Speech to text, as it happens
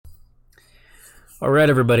All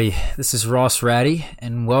right, everybody. This is Ross Ratty,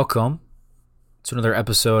 and welcome to another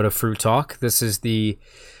episode of Fruit Talk. This is the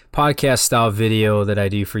podcast style video that I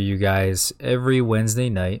do for you guys every Wednesday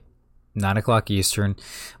night, 9 o'clock Eastern.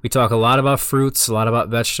 We talk a lot about fruits, a lot about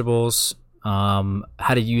vegetables, how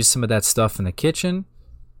to use some of that stuff in the kitchen,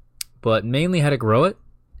 but mainly how to grow it,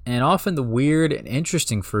 and often the weird and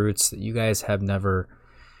interesting fruits that you guys have never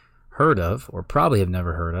heard of, or probably have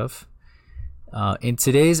never heard of. In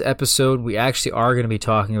today's episode, we actually are going to be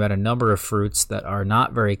talking about a number of fruits that are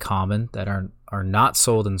not very common, that are not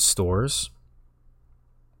sold in stores.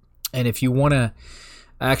 And if you want to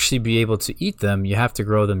actually be able to eat them, you have to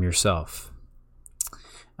grow them yourself.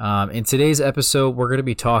 In today's episode, we're going to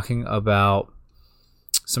be talking about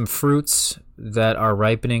some fruits that are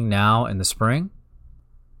ripening now in the spring.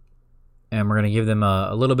 And we're going to give them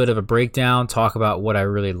a little bit of a breakdown, talk about what I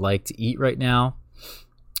really like to eat right now,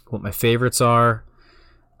 what my favorites are,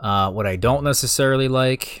 what I don't necessarily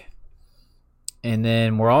like. And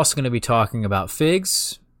then we're also going to be talking about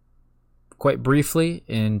figs quite briefly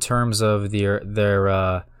in terms of their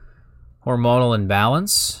hormonal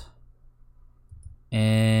imbalance.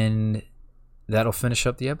 And that'll finish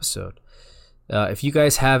up the episode. If you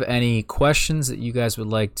guys have any questions that you guys would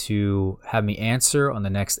like to have me answer on the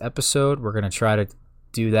next episode, we're going to try to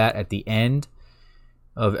do that at the end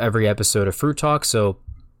of every episode of Fruit Talk. So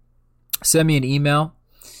send me an email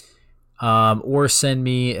or send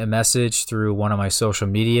me a message through one of my social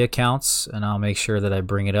media accounts, and I'll make sure that I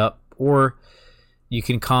bring it up. Or you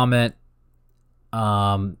can comment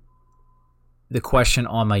the question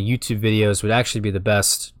on my YouTube videos would actually be the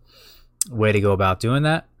best way to go about doing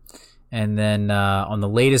that. And then on the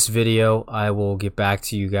latest video, I will get back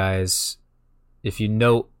to you guys. If you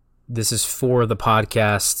note, this is for the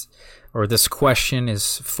podcast, or this question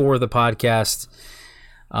is for the podcast,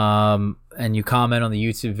 and you comment on the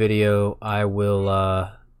YouTube video,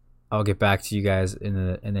 I'll get back to you guys in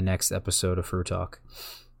the next episode of Fruit Talk.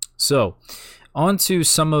 So, on to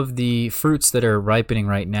some of the fruits that are ripening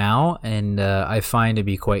right now, and I find to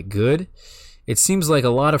be quite good. It seems like a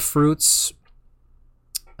lot of fruits,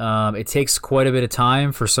 it takes quite a bit of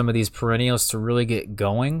time for some of these perennials to really get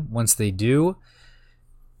going. Once they do,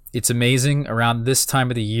 it's amazing around this time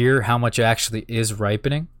of the year how much actually is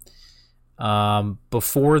ripening.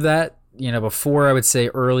 Before that, before I would say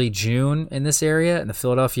early June in this area, in the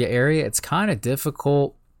Philadelphia area, it's kind of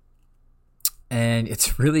difficult, and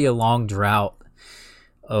it's really a long drought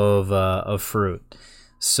of fruit.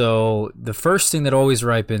 So the first thing that always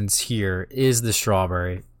ripens here is the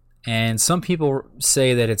strawberry. And some people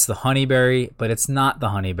say that it's the honeyberry, but it's not the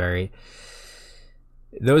honeyberry.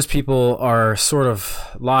 Those people are sort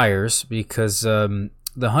of liars, because the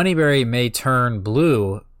honeyberry may turn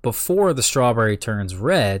blue before the strawberry turns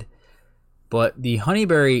red, but the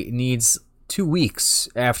honeyberry needs 2 weeks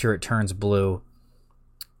after it turns blue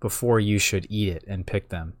before you should eat it and pick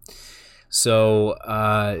them. So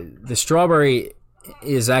the strawberry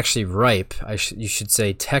is actually ripe. You should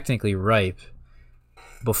say technically ripe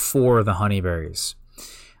before the honeyberries.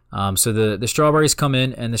 So the strawberries come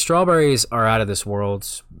in, and the strawberries are out of this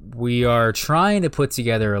world. We are trying to put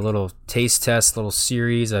together a little taste test, little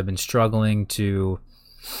series. I've been struggling to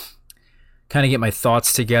kind of get my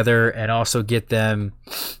thoughts together and also get them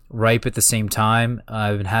ripe at the same time.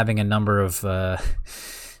 I've been having a number of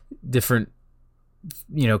different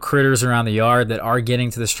critters around the yard that are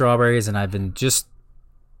getting to the strawberries, and I've been just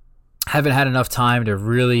haven't had enough time to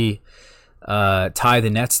really tie the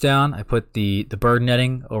nets down. I put the bird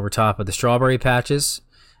netting over top of the strawberry patches,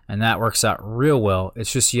 and that works out real well.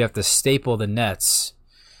 It's just you have to staple the nets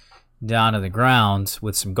down to the ground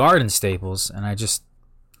with some garden staples, and I just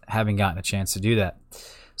haven't gotten a chance to do that.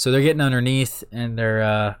 So they're getting underneath, and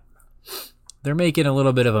they're making a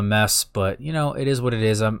little bit of a mess, but it is what it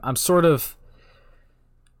is. I'm sort of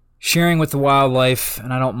sharing with the wildlife,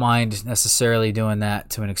 and I don't mind necessarily doing that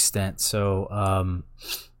to an extent. So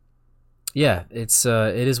yeah, it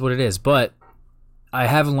is what it is. But I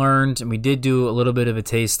have learned, and we did do a little bit of a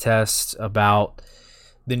taste test about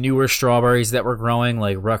the newer strawberries that we're growing,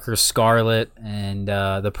 like Rutgers Scarlet and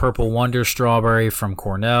the Purple Wonder strawberry from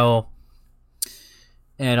Cornell,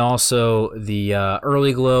 and also the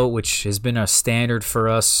Early Glow, which has been a standard for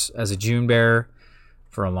us as a June bearer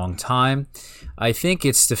for a long time. I think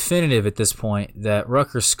it's definitive at this point that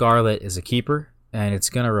Rutgers Scarlet is a keeper, and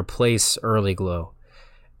it's going to replace Early Glow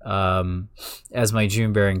as my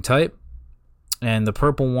June bearing type. And the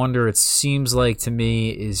Purple Wonder, it seems like to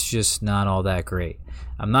me, is just not all that great.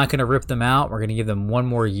 I'm not going to rip them out. We're going to give them one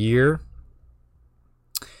more year.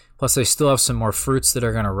 Plus, I still have some more fruits that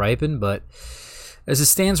are going to ripen, but As it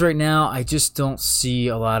stands right now, I just don't see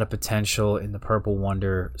a lot of potential in the Purple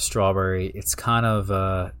Wonder strawberry. It's kind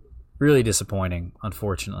of really disappointing,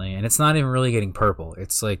 unfortunately, and it's not even really getting purple.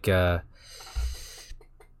 It's like it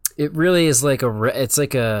really is like it's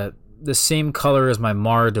like the same color as my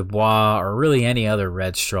Mar de Bois or really any other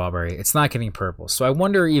red strawberry. It's not getting purple, so I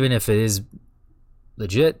wonder even if it is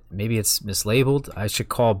legit. Maybe it's mislabeled. I should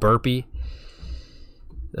call Burpee.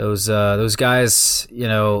 Those guys,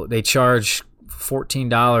 they charge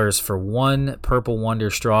 $14 for one Purple Wonder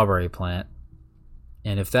strawberry plant.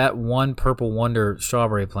 And if that one Purple Wonder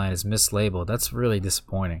strawberry plant is mislabeled, that's really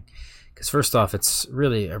disappointing. Because first off, it's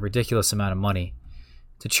really a ridiculous amount of money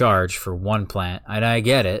to charge for one plant. And I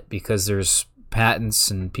get it because there's patents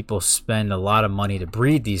and people spend a lot of money to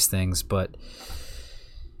breed these things. But,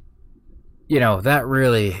 that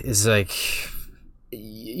really is like,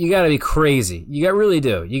 you got to be crazy. Really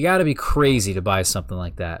do. You got to be crazy to buy something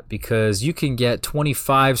like that because you can get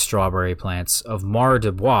 25 strawberry plants of Mar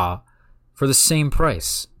de Bois for the same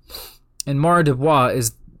price. And Mar de Bois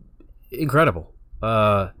is incredible.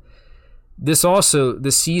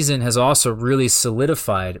 This season has also really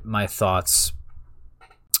solidified my thoughts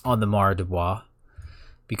on the Mar de Bois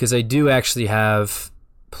because I do actually have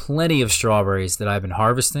plenty of strawberries that I've been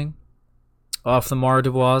harvesting off the Mar de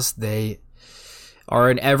Bois. They are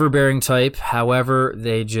an ever-bearing type. However,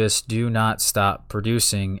 they just do not stop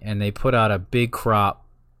producing, and they put out a big crop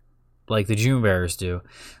like the June bearers do.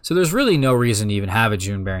 So there's really no reason to even have a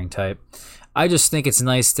June bearing type. I just think it's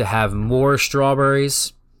nice to have more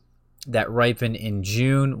strawberries that ripen in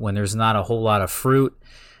June when there's not a whole lot of fruit.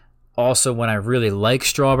 Also, when I really like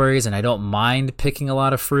strawberries and I don't mind picking a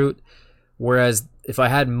lot of fruit. Whereas if I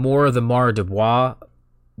had more of the Mar de Bois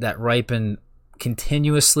that ripen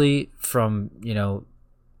continuously from,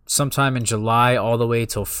 sometime in July all the way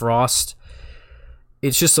till frost,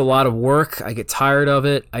 it's just a lot of work. I get tired of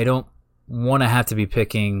it. I don't want to have to be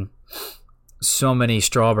picking so many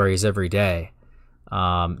strawberries every day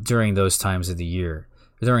during that time of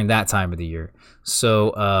the year.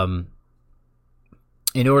 So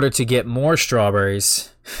in order to get more strawberries,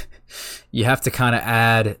 you have to kind of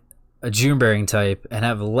add a June bearing type and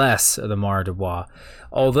have less of the Mar de Bois.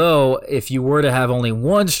 Although, if you were to have only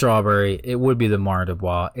one strawberry, it would be the Mar de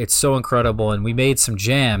Bois. It's so incredible, and we made some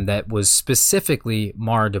jam that was specifically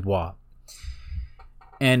Mar de Bois.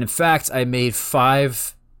 And in fact, I made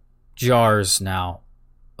 5 jars now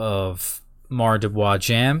of Mar de Bois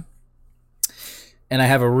jam. And I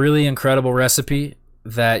have a really incredible recipe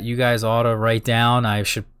that you guys ought to write down. I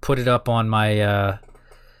should put it up on my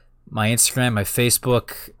my Instagram, my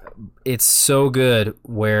Facebook. It's so good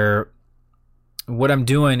where what I'm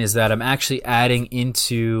doing is that I'm actually adding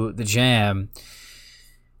into the jam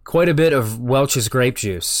quite a bit of Welch's grape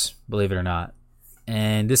juice, believe it or not.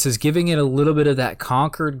 And this is giving it a little bit of that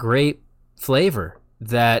Concord grape flavor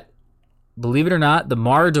that, believe it or not, the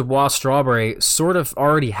Mar de Bois strawberry sort of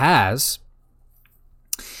already has.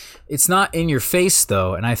 It's not in your face,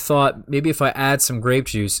 though, and I thought maybe if I add some grape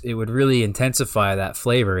juice, it would really intensify that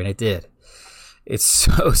flavor, and it did. It's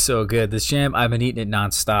so good. This jam, I've been eating it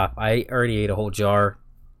nonstop. I already ate a whole jar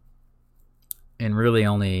in really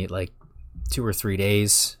only like 2 or 3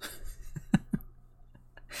 days.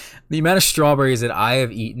 The amount of strawberries that I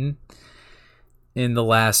have eaten in the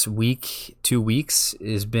last 2 weeks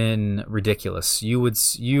has been ridiculous. You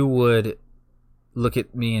would look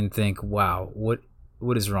at me and think, wow, what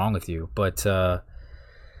is wrong with you? But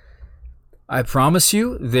I promise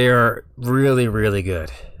you, they're really, really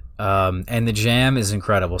good. And the jam is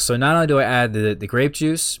incredible. So not only do I add the grape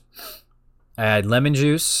juice, I add lemon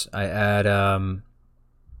juice, I add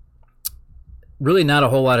really not a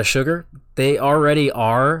whole lot of sugar. They already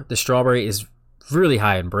are. The strawberry is really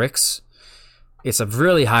high in Brix. It's a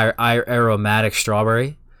really high aromatic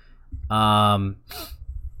strawberry.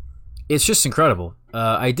 It's just incredible.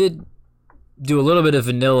 I did do a little bit of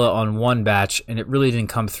vanilla on one batch, and it really didn't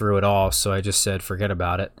come through at all, so I just said forget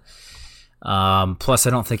about it. Plus, I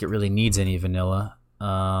don't think it really needs any vanilla.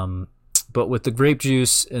 But with the grape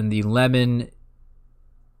juice and the lemon,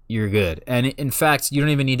 you're good. And in fact, you don't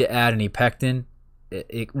even need to add any pectin.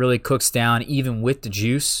 It really cooks down even with the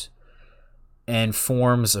juice and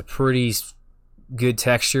forms a pretty good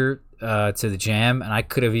texture to the jam. And I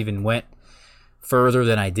could have even went further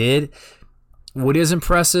than I did. What is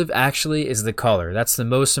impressive, actually, is the color. That's the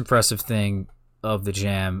most impressive thing of the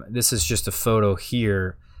jam. This is just a photo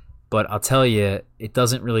here, but I'll tell you, it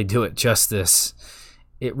doesn't really do it justice.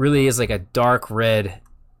 It really is like a dark red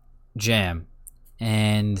jam,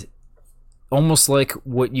 and almost like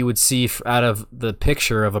what you would see out of the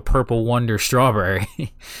picture of a Purple Wonder strawberry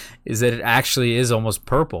is that it actually is almost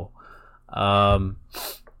purple. Um,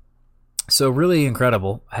 so really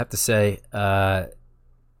incredible, I have to say.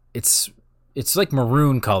 It's like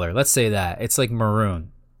maroon color. Let's say that it's like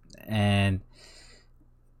maroon, and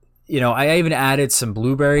I even added some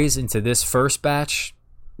blueberries into this first batch.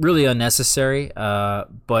 Really unnecessary,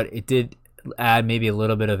 but it did add maybe a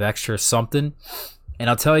little bit of extra something. And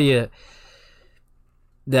I'll tell you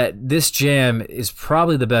that this jam is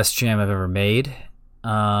probably the best jam I've ever made.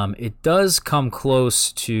 It does come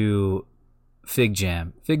close to fig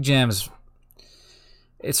jam. Fig jam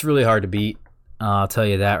it's really hard to beat. I'll tell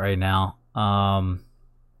you that right now.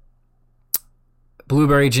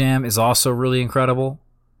 Blueberry jam is also really incredible.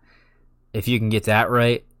 If you can get that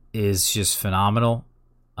right, is just phenomenal.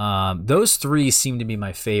 Those three seem to be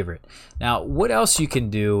my favorite. Now, what else you can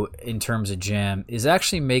do in terms of jam is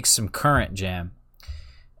actually make some currant jam.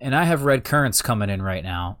 And I have red currants coming in right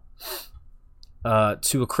now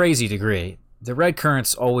to a crazy degree. The red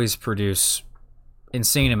currants always produce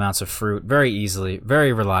insane amounts of fruit very easily,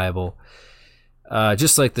 very reliable,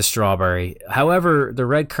 just like the strawberry. However, the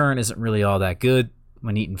red currant isn't really all that good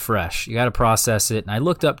when eaten fresh. You got to process it. And I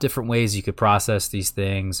looked up different ways you could process these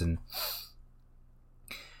things, and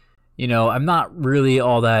I'm not really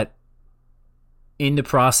all that into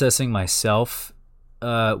processing myself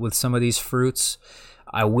with some of these fruits.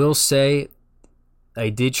 I will say I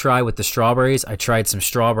did try with the strawberries. I tried some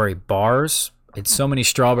strawberry bars. It's so many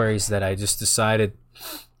strawberries that I just decided,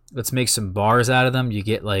 let's make some bars out of them. You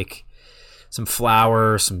get like some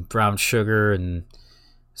flour, some brown sugar, and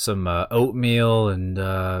some oatmeal, and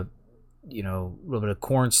a little bit of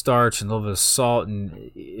cornstarch and a little bit of salt,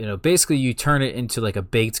 and basically you turn it into like a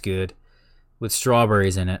baked good with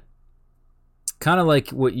strawberries in it. Kind of like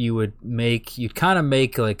what you would make. You'd kind of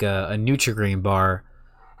make like a Nutri-Grain bar,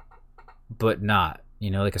 but not.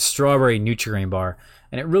 Like a strawberry Nutri-Grain bar,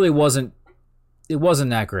 and it really wasn't. It wasn't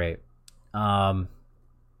that great.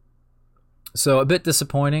 So a bit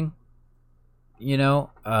disappointing.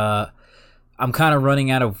 I'm kind of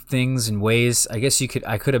running out of things and ways. I guess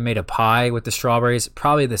I could have made a pie with the strawberries.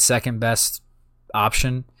 Probably the second best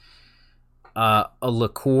option. A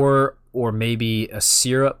liqueur or maybe a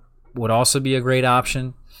syrup would also be a great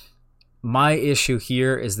option. My issue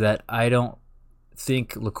here is that I don't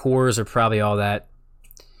think liqueurs are probably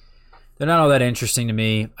they're not all that interesting to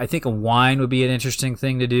me. I think a wine would be an interesting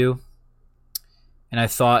thing to do. And I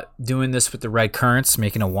thought doing this with the red currants,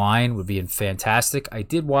 making a wine, would be fantastic. I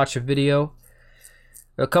did watch a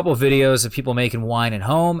couple of videos of people making wine at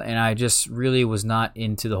home, and I just really was not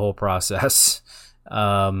into the whole process.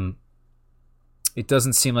 It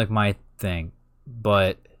doesn't seem like my thing,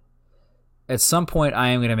 but at some point I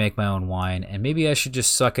am going to make my own wine, and maybe I should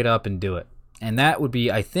just suck it up and do it. And that would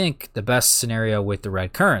be, I think, the best scenario with the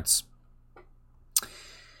red currants.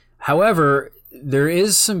 However, there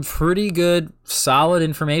is some pretty good, solid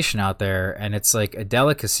information out there, and it's like a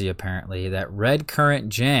delicacy apparently, that red currant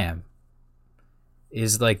jam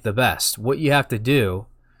is like the best. What you have to do,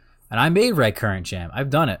 and I made red currant jam.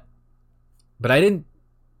 I've done it, but I didn't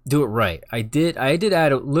do it right. I did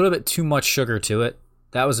add a little bit too much sugar to it.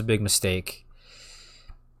 That was a big mistake.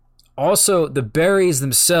 Also, the berries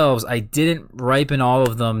themselves, I didn't ripen all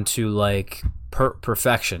of them to like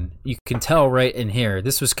perfection. You can tell right in here.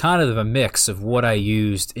 This was kind of a mix of what I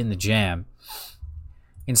used in the jam.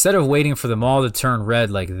 Instead of waiting for them all to turn red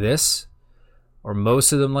like this, or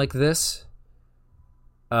most of them like this,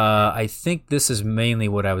 I think this is mainly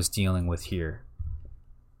what I was dealing with here.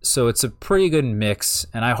 So it's a pretty good mix,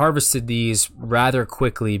 and I harvested these rather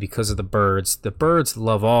quickly because of the birds. The birds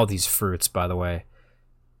love all these fruits, by the way.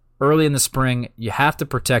 Early in the spring, you have to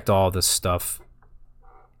protect all this stuff.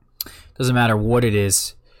 Doesn't matter what it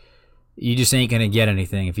is. You just ain't going to get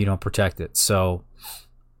anything if you don't protect it. So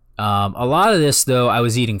a lot of this, though, I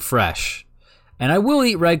was eating fresh. And I will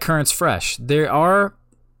eat red currants fresh.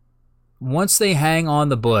 Once they hang on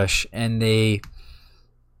the bush and they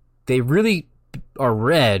really are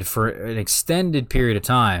red for an extended period of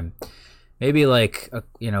time, maybe like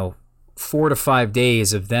 4 to 5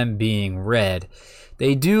 days of them being red,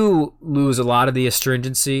 they do lose a lot of the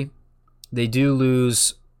astringency. They do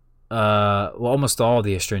lose almost all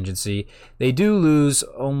the astringency. They do lose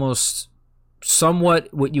almost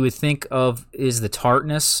somewhat what you would think of is the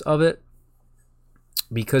tartness of it,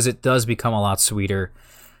 because it does become a lot sweeter,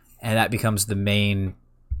 and that becomes the main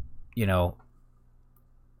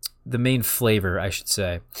flavor, I should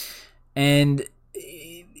say. And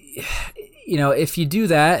if you do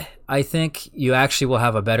that, I think you actually will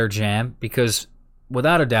have a better jam, because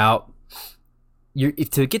without a doubt,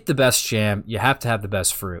 to get the best jam, you have to have the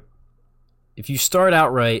best fruit. If you start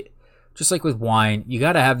out right, just like with wine, you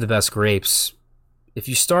got to have the best grapes if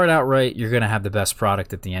you start out right, you're going to have the best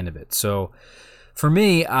product at the end of it. So for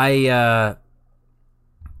me, I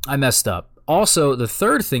messed up. Also, the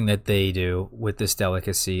third thing that they do with this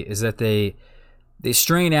delicacy is that they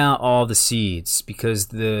strain out all the seeds, because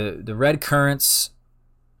the red currants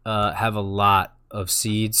have a lot of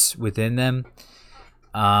seeds within them.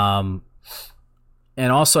 And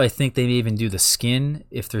also, I think they even do the skin,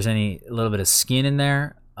 if there's a little bit of skin in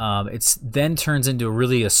there. It's then turns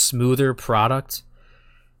into a smoother product.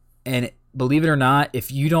 And believe it or not,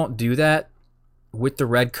 if you don't do that with the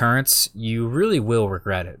red currants, you really will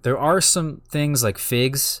regret it. There are some things like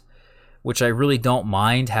figs, which I really don't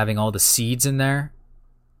mind having all the seeds in there.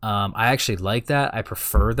 I actually like that. I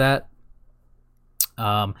prefer that.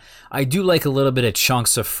 I do like a little bit of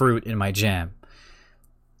chunks of fruit in my jam.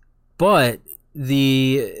 But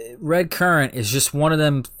the red currant is just one of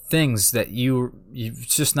them things that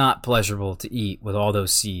it's just not pleasurable to eat with all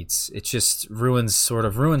those seeds. It just ruins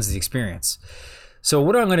the experience. So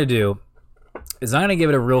what I'm going to do is I'm going to give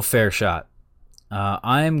it a real fair shot.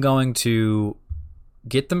 I am going to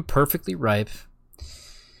get them perfectly ripe.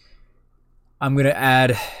 I'm going to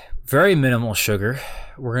add very minimal sugar.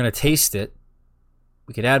 We're going to taste it.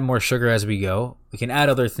 We can add more sugar as we go. We can add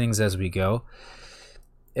other things as we go.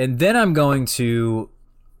 And then I'm going to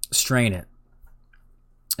strain it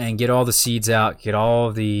and get all the seeds out, get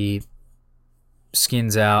all the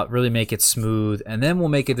skins out, really make it smooth. And then we'll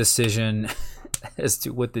make a decision as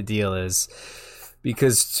to what the deal is.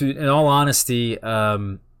 Because in all honesty,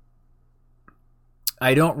 I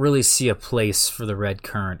don't really see a place for the red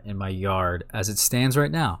currant in my yard as it stands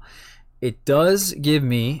right now. It does give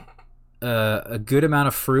me a good amount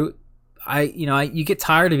of fruit. You get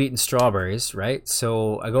tired of eating strawberries, right?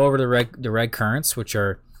 So I go over to the red currants, which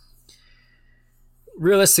are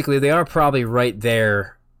realistically, they are probably right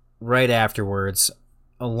there, right afterwards,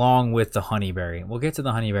 along with the honeyberry. We'll get to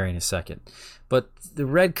the honeyberry in a second. But the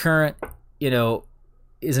red currant,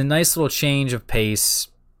 is a nice little change of pace.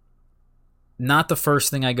 Not the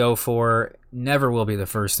first thing I go for. Never will be the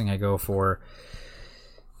first thing I go for.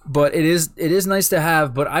 But it is nice to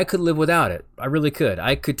have, but I could live without it. I really could.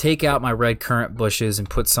 I could take out my red currant bushes and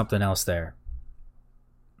put something else there.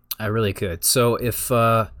 I really could. So if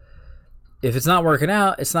it's not working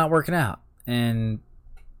out, it's not working out. And,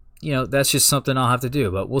 that's just something I'll have to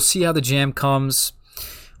do. But we'll see how the jam comes.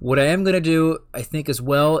 What I am going to do, I think, as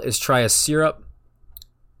well, is try a syrup.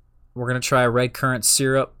 We're going to try a red currant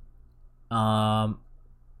syrup. I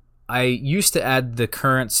used to add the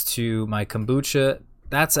currants to my kombucha.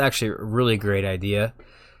 That's actually a really great idea.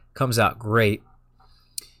 Comes out great.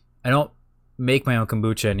 I don't make my own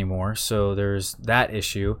kombucha anymore, so there's that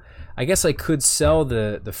issue. I guess I could sell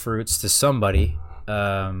the fruits to somebody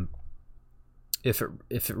if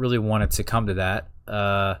it really wanted to come to that.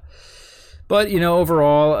 But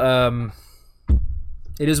overall,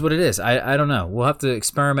 it is what it is. I don't know. We'll have to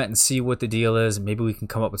experiment and see what the deal is. Maybe we can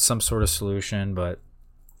come up with some sort of solution. But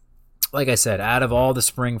like I said, out of all the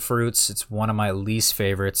spring fruits, it's one of my least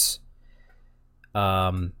favorites.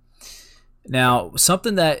 Now,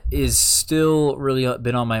 something that is still really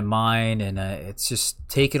been on my mind, and it's just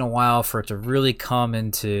taken a while for it to really come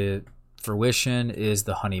into fruition, is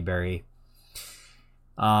the honeyberry.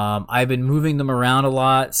 I've been moving them around a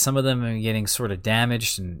lot. Some of them are getting sort of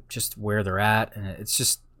damaged and just where they're at. And it's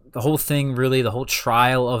just the whole thing, really, the whole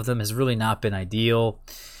trial of them has really not been ideal.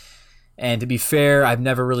 And to be fair, I've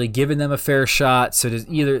never really given them a fair shot. So to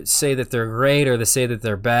either say that they're great or to say that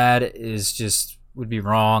they're bad would be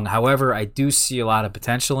wrong. However, I do see a lot of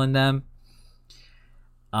potential in them.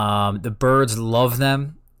 The birds love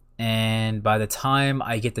them. And by the time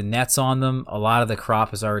I get the nets on them, a lot of the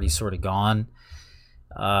crop is already sort of gone.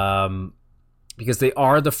 Because they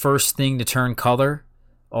are the first thing to turn color.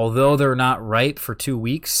 Although they're not ripe for 2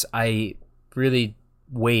 weeks, I really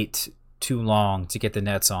wait too long to get the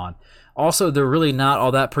nets on. Also, they're really not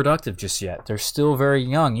all that productive just yet. They're still very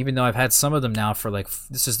young, even though I've had some of them now for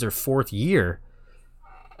this is their 4th year.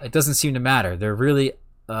 It doesn't seem to matter. They're really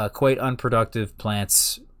quite unproductive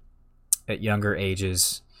plants at younger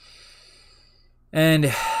ages.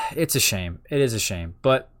 And it's a shame. It is a shame.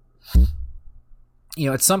 But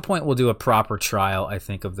at some point we'll do a proper trial, I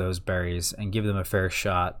think, of those berries and give them a fair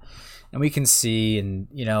shot. And we can see, and,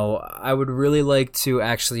 I would really like to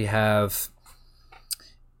actually have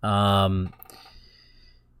a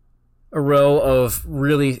row of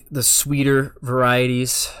really the sweeter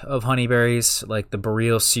varieties of honeyberries, like the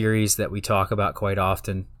Boreal series that we talk about quite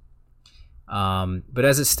often. But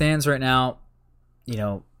as it stands right now,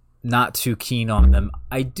 not too keen on them.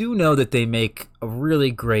 I do know that they make a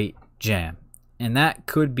really great jam. And that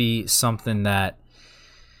could be something that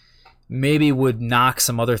maybe would knock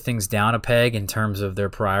some other things down a peg in terms of their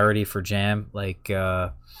priority for jam, like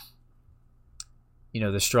the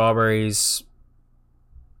strawberries.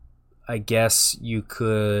 I guess you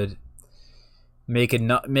could make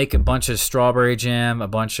a bunch of strawberry jam, a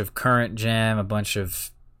bunch of currant jam, a bunch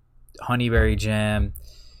of honeyberry jam.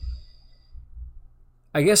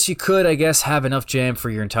 I guess you could, have enough jam for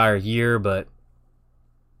your entire year, but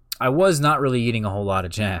I was not really eating a whole lot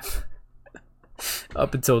of jam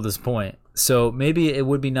up until this point. So maybe it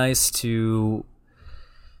would be nice to,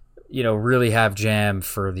 really have jam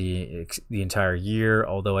for the entire year,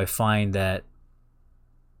 although I find that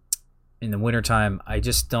in the wintertime, I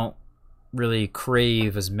just don't really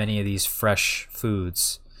crave as many of these fresh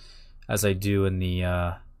foods as I do in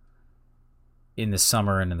the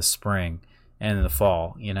summer and in the spring and in the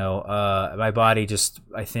fall. My body just,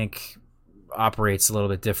 I think, operates a little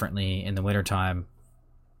bit differently in the wintertime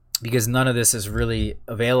because none of this is really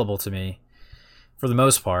available to me for the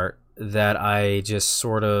most part, that I just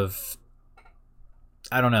sort of,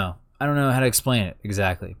 I don't know how to explain it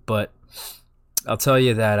exactly, but I'll tell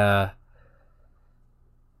you that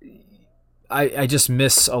I just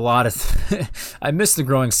miss a lot of I miss the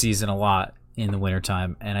growing season a lot in the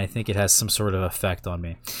wintertime, and I think it has some sort of effect on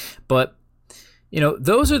me. But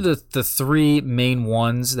those are the three main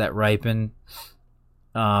ones that ripen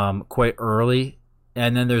quite early,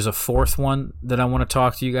 and then there's a fourth one that I want to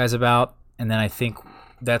talk to you guys about, and then I think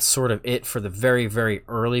that's sort of it for the very, very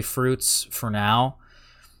early fruits for now.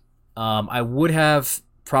 I would have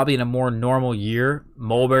probably in a more normal year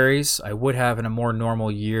mulberries. I would have in a more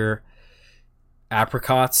normal year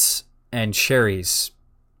apricots and cherries.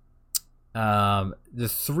 The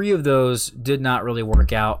three of those did not really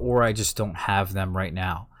work out, or I just don't have them right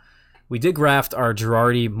now. We did graft our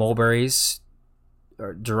Girardi mulberries,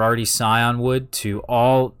 or Girardi scion wood, to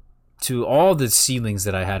all the seedlings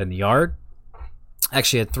that I had in the yard.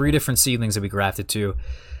 Actually, I had 3 different seedlings that we grafted to.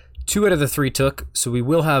 2 out of the 3 took, so we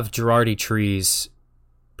will have Girardi trees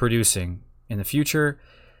producing in the future.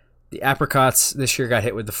 The apricots this year got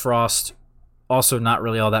hit with the frost, also not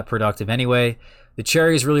really all that productive anyway. The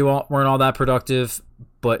cherries really weren't all that productive,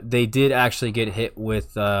 but they did actually get hit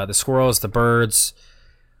with the squirrels, the birds,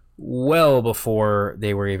 well before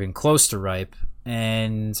they were even close to ripe,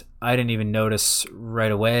 and I didn't even notice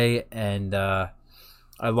right away, and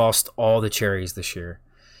I lost all the cherries this year.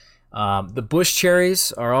 The bush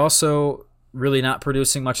cherries are also really not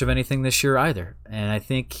producing much of anything this year either, and I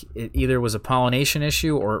think it either was a pollination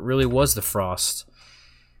issue or it really was the frost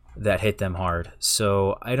that hit them hard.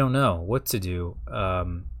 So I don't know what to do.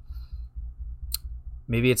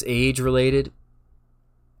 Maybe it's age related.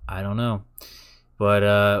 I don't know.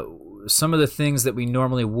 But some of the things that we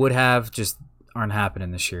normally would have just aren't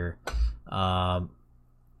happening this year.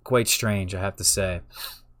 Quite strange, I have to say.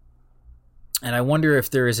 And I wonder if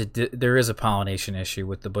there is a pollination issue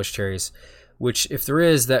with the bush cherries, which if there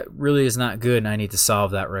is, that really is not good, and I need to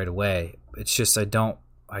solve that right away. It's just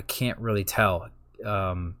I can't really tell.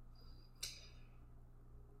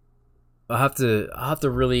 I'll have to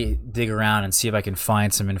really dig around and see if I can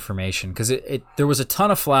find some information, because there was a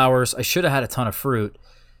ton of flowers. I should have had a ton of fruit.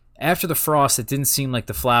 After the frost, it didn't seem like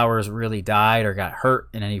the flowers really died or got hurt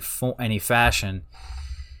in any fashion.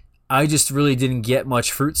 I just really didn't get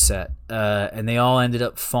much fruit set, and they all ended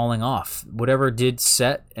up falling off. Whatever did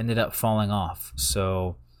set ended up falling off.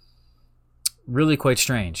 So really quite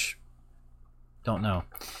strange. Don't know.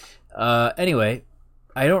 Anyway,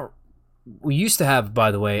 we used to have,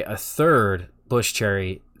 by the way, a third bush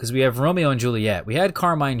cherry, because we have Romeo and Juliet. We had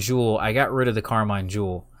Carmine Jewel. I got rid of the Carmine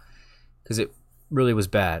Jewel because it really was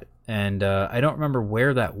bad. And I don't remember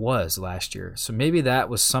where that was last year. So maybe that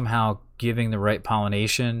was somehow giving the right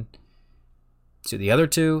pollination to the other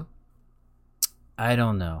 2. I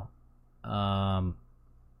don't know.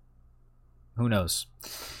 Who knows?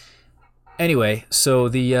 Anyway, so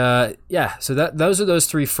those are those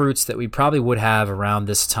 3 fruits that we probably would have around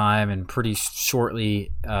this time, and pretty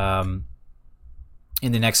shortly in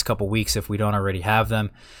the next couple weeks if we don't already have them.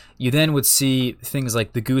 You then would see things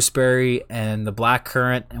like the gooseberry and the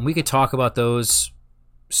blackcurrant, and we could talk about those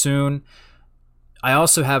soon. I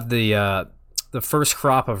also have the first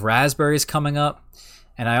crop of raspberries coming up,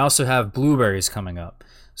 and I also have blueberries coming up.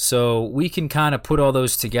 So we can kind of put all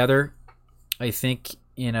those together, I think,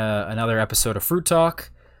 in another episode of Fruit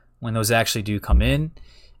Talk when those actually do come in,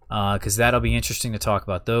 because that'll be interesting to talk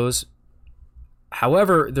about those.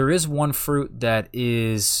 However, there is one fruit that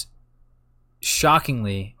is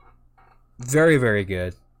shockingly very, very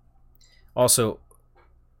good. Also,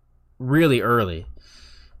 really early,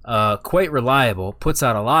 quite reliable, puts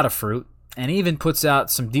out a lot of fruit, and even puts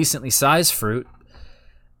out some decently sized fruit.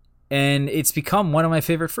 and it's become one of my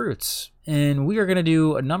favorite fruits. And we are going to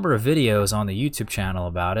do a number of videos on the YouTube channel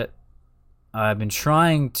about it. I've been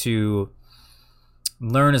trying to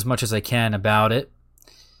learn as much as I can about it,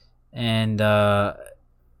 and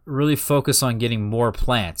really focus on getting more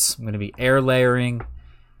plants. I'm going to be air layering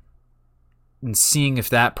and seeing if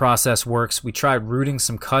that process works. We tried rooting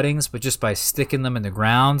some cuttings, but just by sticking them in the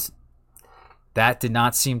ground, that did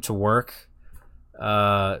not seem to work.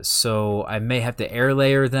 So I may have to air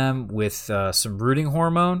layer them with some rooting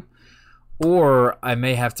hormone, or I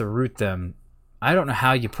may have to root them. I don't know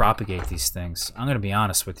how you propagate these things. I'm going to be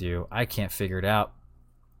honest with you. I can't figure it out.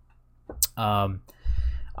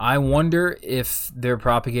 I wonder if they're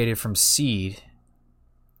propagated from seed.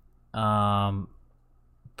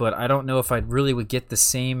 But I don't know if I really would get the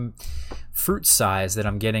same fruit size that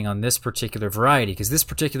I'm getting on this particular variety, because this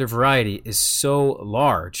particular variety is so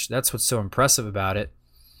large. That's what's so impressive about it.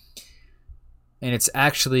 And it's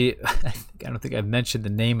actually, I don't think I've mentioned the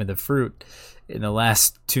name of the fruit in the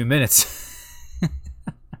last 2 minutes.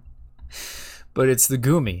 But it's the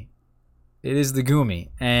gumi. It is the gumi.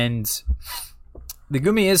 And the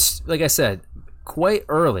gumi is, like I said, quite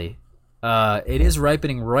early. It is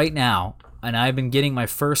ripening right now. And I've been getting my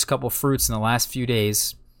first couple fruits in the last few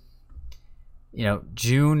days. You know,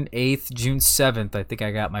 June 8th, June 7th, I think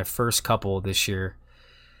I got my first couple this year.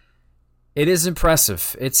 It is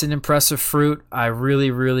impressive. It's an impressive fruit. I really,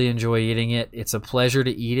 really enjoy eating it. It's a pleasure to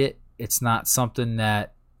eat it. It's not something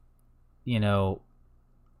that, you know,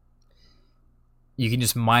 you can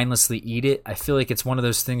just mindlessly eat it. I feel like it's one of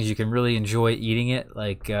those things you can really enjoy eating it.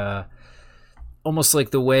 Like, almost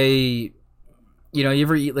like the way, you know, you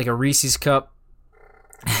ever eat like a Reese's cup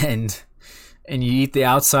and you eat the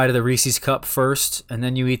outside of the Reese's cup first and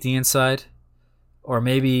then you eat the inside? Or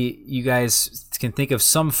maybe you guys can think of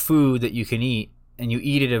some food that you can eat and you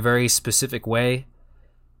eat it a very specific way.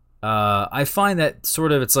 I find that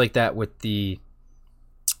sort of it's like that with the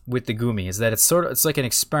gumi, is that it's like an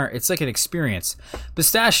experience.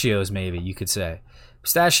 Pistachios, maybe you could say.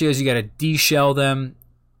 Pistachios, you got to de-shell them.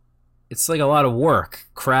 It's like a lot of work.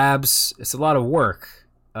 Crabs, it's a lot of work.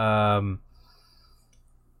 You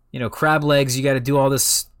know, crab legs, you got to do all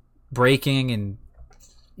this breaking, and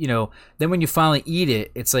you know, then when you finally eat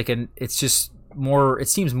it, it seems more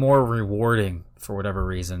rewarding for whatever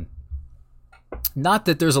reason. Not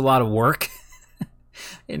that there's a lot of work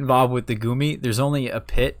involved with the gumi. There's only a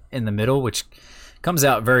pit in the middle, which comes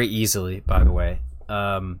out very easily, by the way.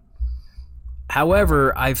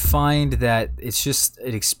 However, I find that it's just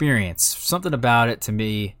an experience. Something about it to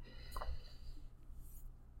me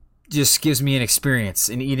just gives me an experience,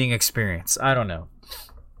 an eating experience. I don't know.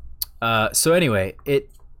 So anyway,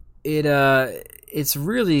 it's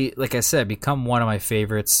really, like I said, become one of my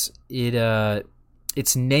favorites.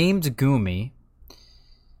 It's named gumi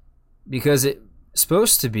because it's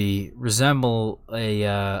supposed to resemble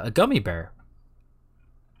a gummy bear,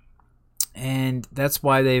 and that's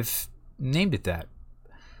why they've named it that.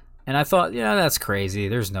 And I thought, that's crazy.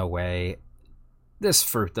 There's no way this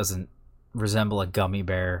fruit doesn't resemble a gummy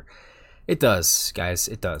bear. It does, guys.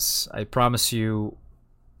 It does. I promise you,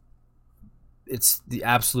 it's the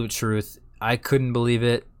absolute truth. I couldn't believe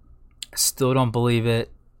it. I still don't believe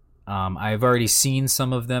it. I've already seen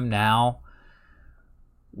some of them now,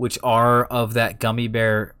 which are of that gummy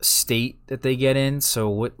bear state that they get in.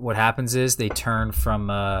 So what happens is they turn from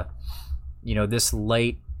this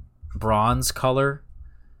light bronze color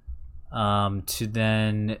to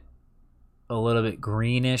then a little bit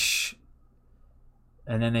greenish,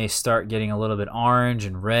 and then they start getting a little bit orange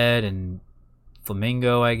and red and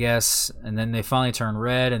flamingo, I guess, and then they finally turn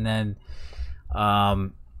red, and then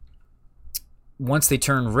once they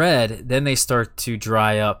turn red, then they start to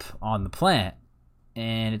dry up on the plant,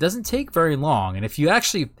 and it doesn't take very long. And if you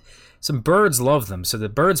some birds love them, so the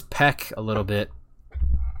birds peck a little bit.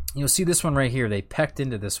 You'll see this one right here. They pecked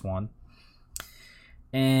into this one,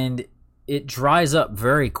 and it dries up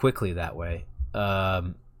very quickly that way.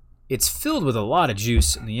 It's filled with a lot of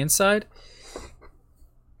juice on the inside.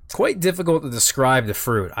 Quite difficult to describe the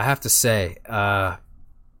fruit, I have to say. The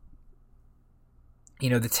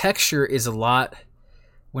texture is a lot,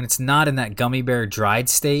 when it's not in that gummy bear dried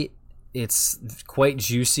state, it's quite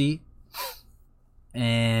juicy.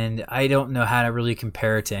 And I don't know how to really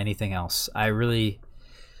compare it to anything else.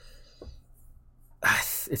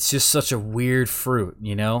 It's just such a weird fruit,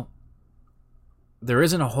 There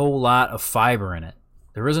isn't a whole lot of fiber in it.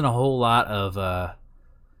 There isn't a whole lot of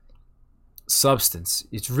substance.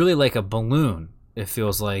 It's really like a balloon, it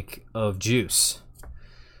feels like, of juice,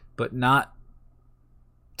 but not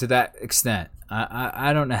to that extent.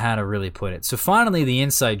 I don't know how to really put it. So finally the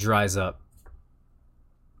inside dries up,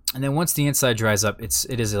 And then once the inside dries up, it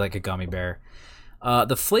is like a gummy bear.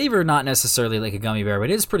 The flavor, not necessarily like a gummy bear, but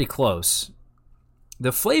it is pretty close.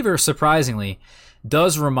 The flavor, surprisingly,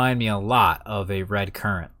 does remind me a lot of a red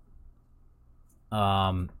currant.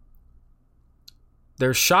 They're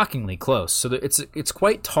shockingly close. So it's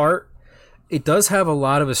quite tart. It does have a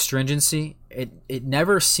lot of astringency. It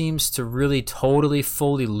never seems to really totally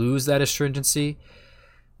fully lose that astringency,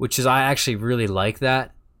 which is, I actually really like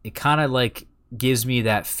that. It kind of like gives me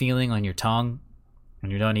that feeling on your tongue when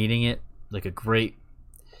you're done eating it, like a great,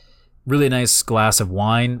 really nice glass of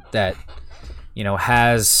wine that, you know,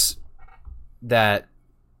 has that,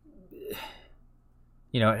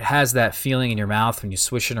 you know, it has that feeling in your mouth when you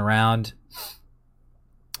swish it around,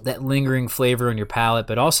 that lingering flavor on your palate,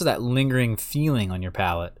 but also that lingering feeling on your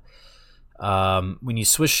palate. When you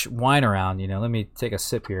swish wine around, you know, let me take a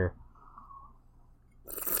sip here.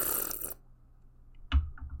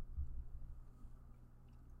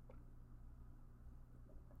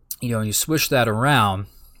 You know, when you swish that around,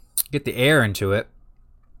 get the air into it,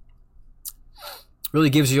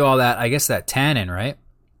 really gives you all that, I guess, that tannin, right?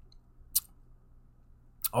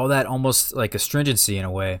 All that almost like astringency in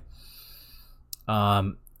a way.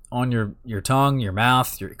 On your tongue, your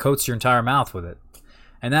mouth, it coats your entire mouth with it.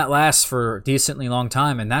 And that lasts for a decently long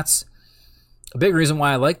time, and that's a big reason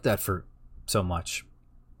why I like that fruit so much.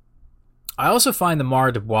 I also find the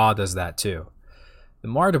Mar de Bois does that too. The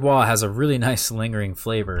Mar de Bois has a really nice lingering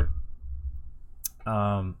flavor,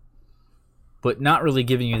 but not really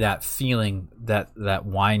giving you that feeling that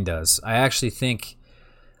wine does. I actually think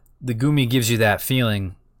the Gumi gives you that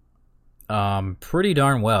feeling pretty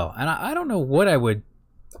darn well. And I don't know what I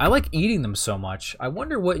like eating them so much. I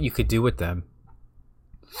wonder what you could do with them.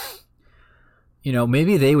 You know,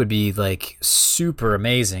 maybe they would be like super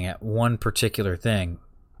amazing at one particular thing.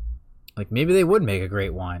 Like maybe they would make a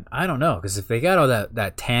great wine. I don't know, because if they got all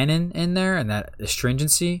that tannin in there and that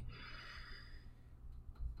astringency,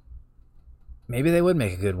 maybe they would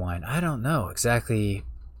make a good wine. I don't know exactly.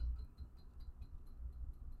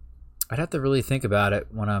 I'd have to really think about it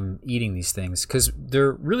when I'm eating these things, because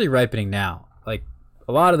they're really ripening now. Like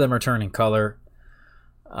a lot of them are turning color.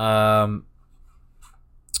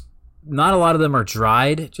 Not a lot of them are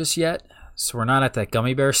dried just yet, so we're not at that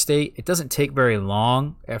gummy bear state. It doesn't take very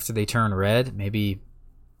long after they turn red, maybe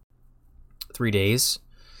 3 days.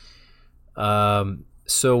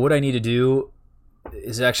 So what I need to do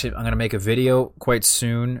is actually, I'm going to make a video quite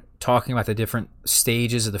soon talking about the different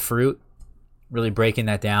stages of the fruit, really breaking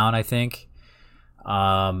that down, I think.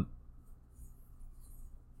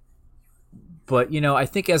 But, you know, I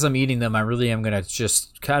think as I'm eating them, I really am going to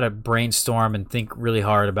just kind of brainstorm and think really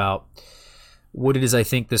hard about what it is I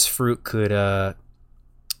think this fruit could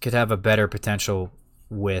have a better potential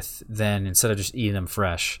with than instead of just eating them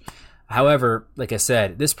fresh. However, like I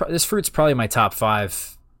said, this fruit's probably my top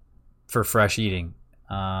 5 for fresh eating.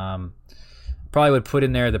 Probably would put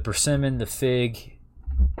in there the persimmon, the fig,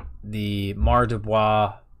 the Mar de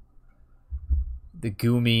Bois, the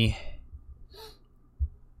Gumi,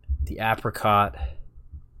 the apricot.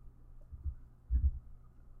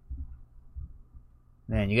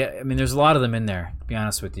 Man, there's a lot of them in there, to be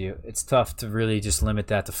honest with you. It's tough to really just limit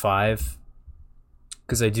that to 5,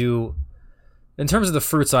 because I do, in terms of the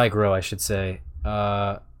fruits I grow, I should say,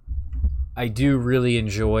 I do really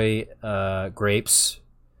enjoy grapes,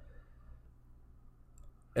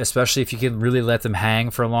 especially if you can really let them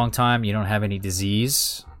hang for a long time. You don't have any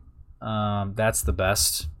disease. That's the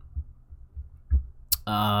best.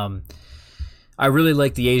 I really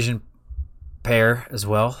like the Asian pear as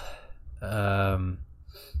well.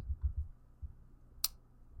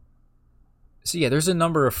 So yeah, there's a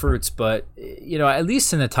number of fruits, but you know, at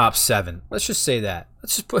least in the top 7. Let's just say that.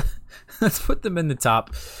 Let's put them in the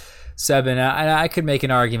top 7. I could make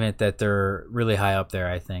an argument that they're really high up there,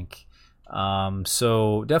 I think.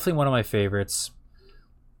 So definitely one of my favorites.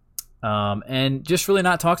 And just really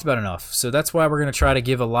not talked about enough. So that's why we're going to try to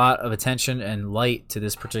give a lot of attention and light to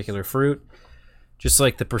this particular fruit. Just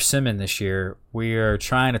like the persimmon this year, we are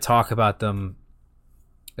trying to talk about them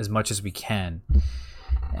as much as we can.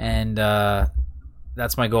 And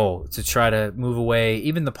that's my goal, to try to move away,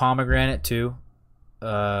 even the pomegranate too.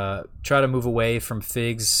 Try to move away from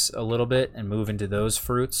figs a little bit and move into those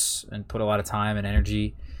fruits and put a lot of time and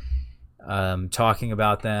energy talking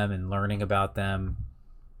about them and learning about them.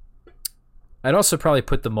 I'd also probably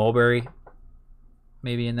put the mulberry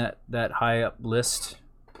maybe in that high up list.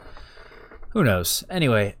 Who knows?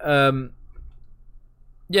 Anyway,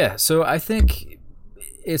 yeah, so I think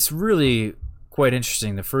it's really quite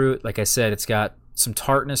interesting. The fruit, like I said, it's got some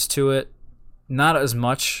tartness to it. Not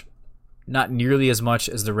nearly as much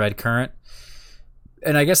as the red currant.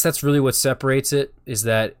 And I guess that's really what separates it, is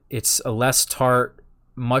that it's a less tart,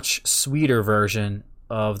 much sweeter version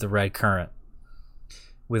of the red currant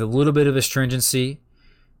with a little bit of astringency,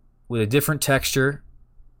 with a different texture,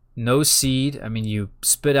 no seed. I mean, you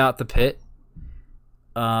spit out the pit.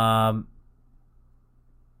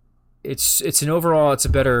 It's an overall, it's a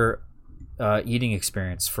better eating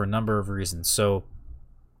experience for a number of reasons. So,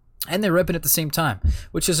 and they ripen at the same time,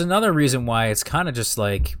 which is another reason why it's kind of just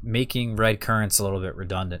like making red currants a little bit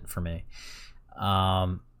redundant for me.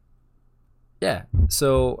 Yeah,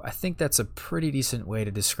 so I think that's a pretty decent way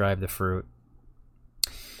to describe the fruit.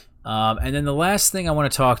 And then the last thing I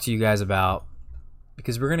want to talk to you guys about,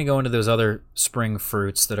 because we're going to go into those other spring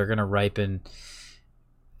fruits that are going to ripen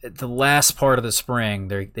at the last part of the spring.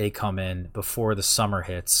 They come in before the summer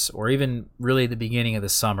hits, or even really the beginning of the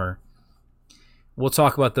summer. We'll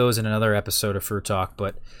talk about those in another episode of Fruit Talk,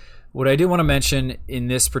 but what I do want to mention in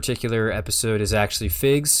this particular episode is actually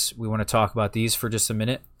figs. We want to talk about these for just a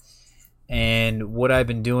minute. And what I've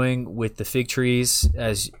been doing with the fig trees,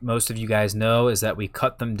 as most of you guys know, is that we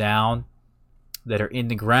cut them down that are in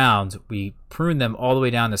the ground. We prune them all the way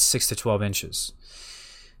down to 6 to 12 inches.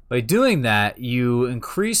 By doing that, you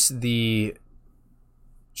increase the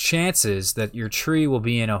chances that your tree will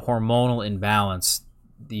be in a hormonal imbalance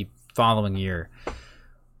the following year.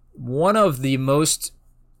 One of the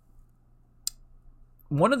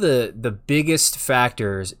biggest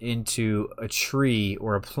factors into a tree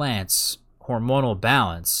or a plant's hormonal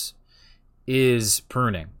balance is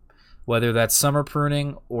pruning. Whether that's summer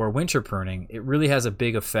pruning or winter pruning, it really has a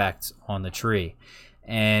big effect on the tree.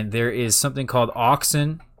 And there is something called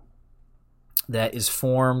auxin that is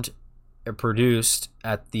formed or produced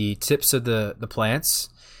at the tips of the plants,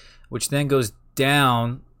 which then goes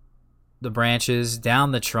down the branches,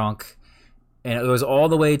 down the trunk, and it goes all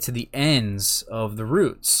the way to the ends of the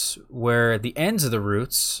roots, where at the ends of the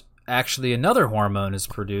roots, actually another hormone is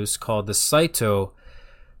produced called the cytokinins.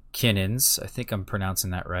 I think I'm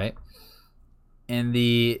pronouncing that right. And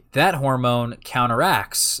that hormone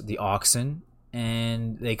counteracts the auxin,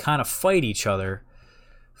 and they kind of fight each other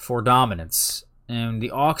for dominance. And the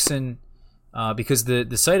auxin, because the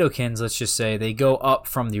cytokines, let's just say, they go up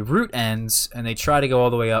from the root ends and they try to go all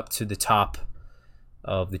the way up to the top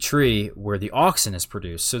of the tree where the auxin is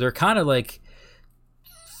produced. So they're kind of like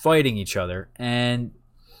fighting each other. And,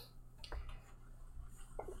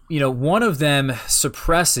 one of them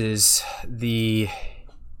suppresses the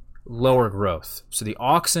lower growth. So the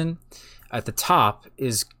auxin at the top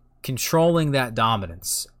is controlling that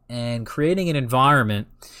dominance and creating an environment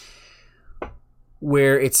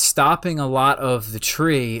where it's stopping a lot of the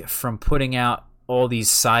tree from putting out all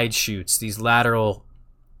these side shoots, these lateral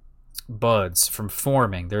buds from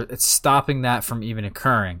forming. It's stopping that from even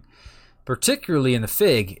occurring. Particularly in the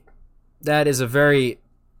fig, that is a very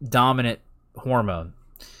dominant hormone.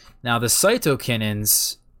 Now, the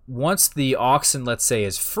cytokinins, once the auxin, let's say,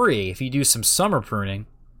 is free, if you do some summer pruning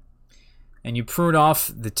and you prune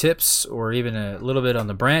off the tips or even a little bit on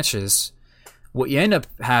the branches, what you end up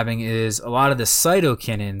having is a lot of the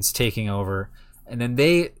cytokinins taking over, and then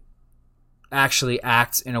they actually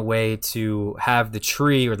act in a way to have the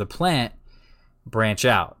tree or the plant branch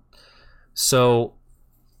out. So,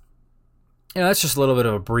 that's just a little bit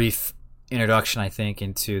of a brief introduction, I think,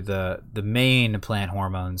 into the main plant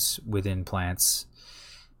hormones within plants.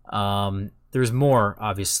 There's more,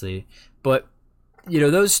 obviously, but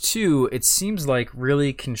those two, it seems like,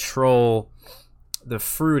 really control the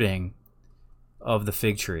fruiting of the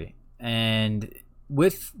fig tree. And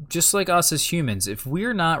with, just like us as humans, if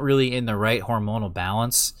we're not really in the right hormonal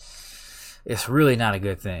balance, it's really not a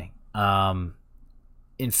good thing.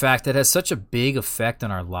 In fact, it has such a big effect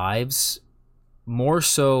on our lives, more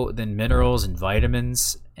so than minerals and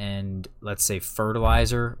vitamins and, let's say,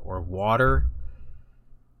 fertilizer or water,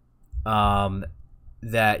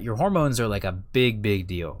 that your hormones are like a big, big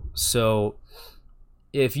deal. So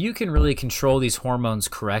if you can really control these hormones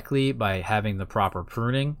correctly by having the proper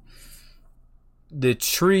pruning, the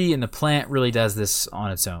tree and the plant really does this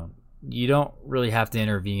on its own. You don't really have to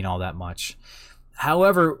intervene all that much.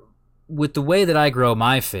 However, with the way that I grow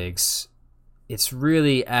my figs, it's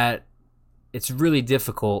really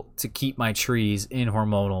difficult to keep my trees in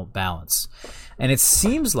hormonal balance. And it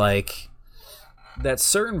seems like that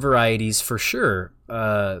certain varieties, for sure,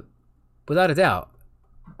 without a doubt,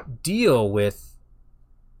 deal with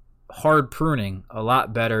hard pruning a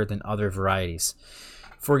lot better than other varieties.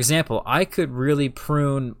 For example, I could really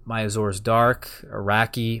prune my Azores Dark,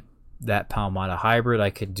 Iraqi, that Palmata hybrid.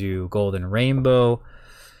 I could do Golden Rainbow.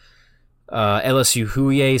 LSU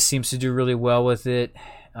Huye seems to do really well with it.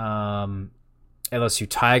 LSU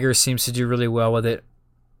Tiger seems to do really well with it.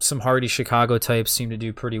 some hardy Chicago types seem to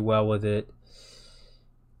do pretty well with it.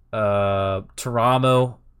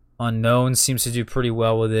 Teramo Unknown seems to do pretty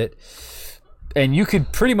well with it. And you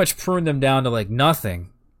could pretty much prune them down to like nothing,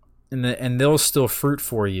 and they'll still fruit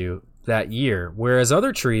for you that year. Whereas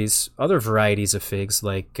other trees, other varieties of figs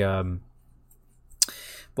like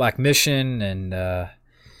Black Mission and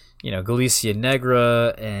Galicia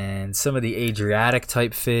Negra and some of the Adriatic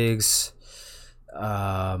type figs.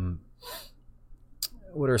 What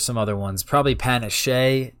are some other ones? Probably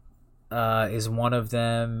Panache is one of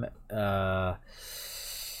them.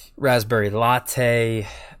 Raspberry Latte.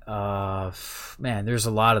 Man, there's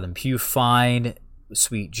a lot of them. Pew Fine,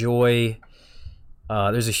 Sweet Joy.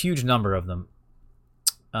 There's a huge number of them.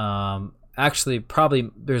 Actually, probably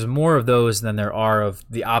there's more of those than there are of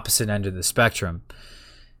the opposite end of the spectrum.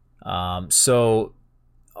 So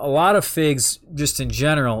a lot of figs, just in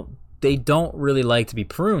general, they don't really like to be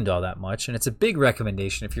pruned all that much. And it's a big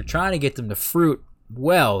recommendation. If you're trying to get them to fruit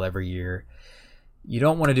well every year, you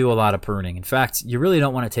don't want to do a lot of pruning. In fact, you really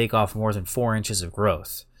don't want to take off more than 4 inches of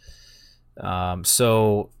growth.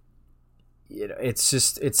 So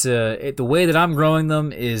the way that I'm growing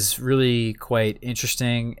them is really quite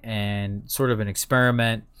interesting and sort of an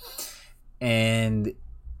experiment. And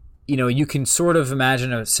you can sort of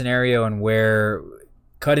imagine a scenario in where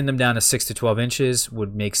cutting them down to 6 to 12 inches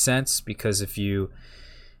would make sense, because if you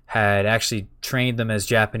had actually trained them as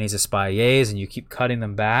Japanese espaliers and you keep cutting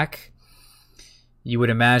them back, you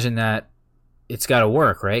would imagine that it's got to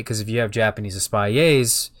work, right? Because if you have Japanese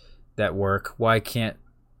espaliers that work, why can't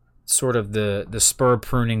sort of the spur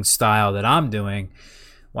pruning style that I'm doing,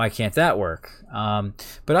 why can't that work?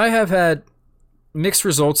 But I have had mixed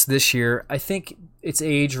results this year. I think it's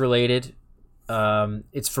age related,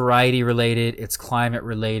 it's variety related, it's climate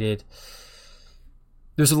related.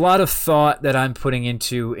 There's a lot of thought that I'm putting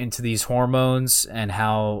into these hormones and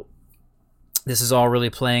how this is all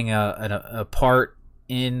really playing a part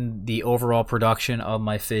in the overall production of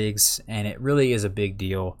my figs, and it really is a big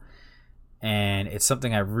deal. And it's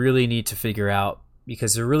something I really need to figure out,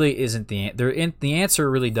 because there really isn't the answer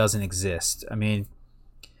really doesn't exist. I mean,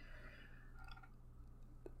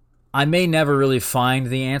 I may never really find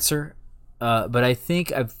the answer, but I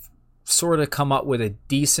think I've sort of come up with a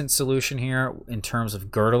decent solution here in terms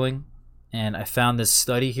of girdling. And I found this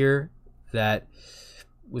study here that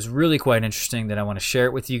was really quite interesting that I want to share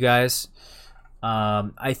it with you guys.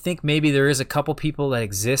 I think maybe there is a couple people that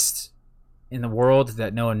exist in the world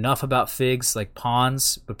that know enough about figs, like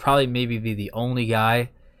Pons, but probably maybe be the only guy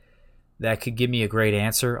that could give me a great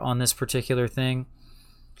answer on this particular thing.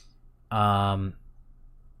 I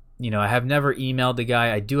have never emailed the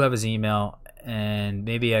guy. I do have his email, and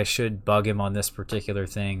maybe I should bug him on this particular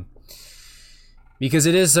thing, because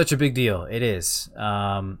it is such a big deal. It is.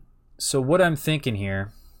 So what I'm thinking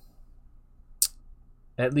here,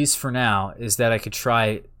 at least for now, is that I could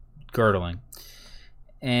try girdling.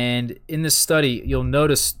 And in this study, you'll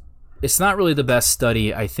notice it's not really the best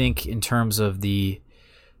study, I think, in terms of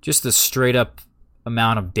just the straight up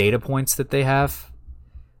amount of data points that they have.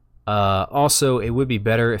 Also, it would be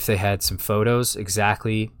better if they had some photos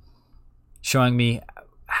exactly showing me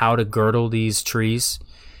how to girdle these trees.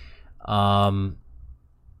 It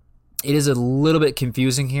is a little bit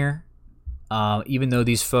confusing here, even though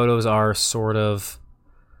these photos are sort of,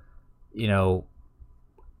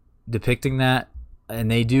 depicting that. And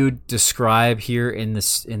they do describe here in the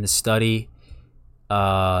study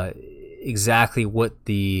exactly what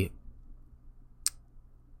the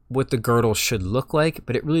girdle should look like,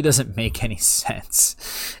 but it really doesn't make any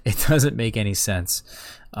sense. It doesn't make any sense.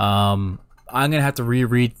 I'm gonna have to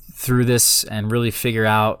reread through this and really figure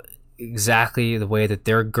out exactly the way that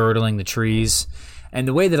they're girdling the trees, and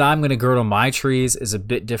the way that I'm gonna girdle my trees is a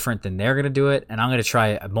bit different than they're gonna do it. And I'm gonna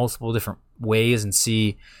try multiple different ways and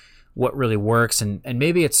see what really works. And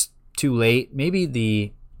maybe it's too late.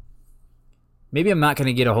 Maybe I'm not going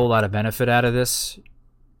to get a whole lot of benefit out of this,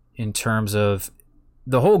 in terms of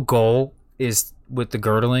the whole goal is with the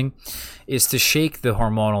girdling is to shake the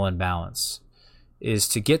hormonal imbalance, is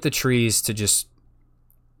to get the trees to just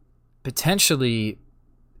potentially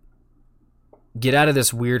get out of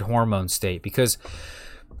this weird hormone state. Because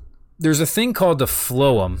there's a thing called the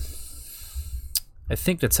phloem. I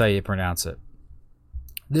think that's how you pronounce it.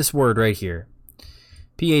 This word right here,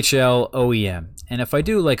 PHLOEM. And if I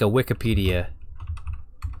do like a Wikipedia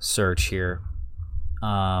search here,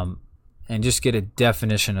 and just get a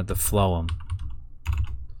definition of the phloem,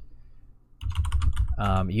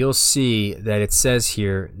 you'll see that it says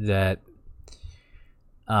here that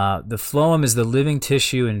The phloem is the living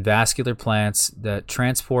tissue in vascular plants that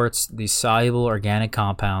transports the soluble organic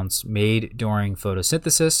compounds made during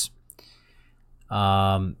photosynthesis,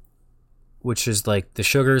 which is like the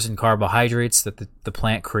sugars and carbohydrates that the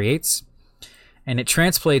plant creates. And it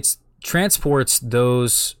transports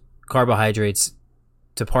those carbohydrates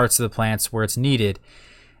to parts of the plants where it's needed,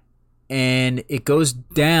 and it goes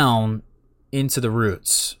down into the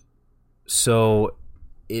roots. So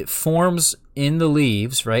it forms in the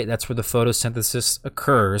leaves, right? That's where the photosynthesis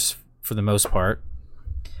occurs for the most part.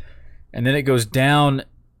 And then it goes down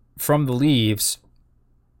from the leaves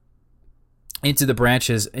into the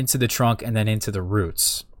branches, into the trunk, and then into the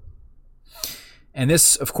roots. And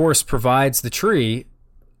this, of course, provides the tree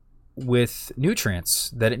with nutrients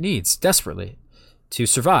that it needs desperately to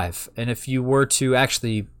survive. And if you were to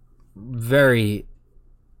actually very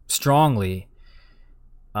strongly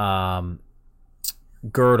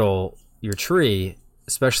girdle your tree,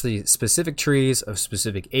 especially specific trees of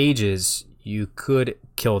specific ages, you could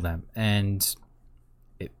kill them. And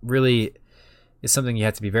it really is something you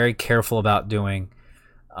have to be very careful about doing.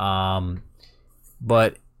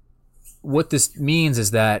 But what this means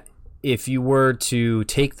is that if you were to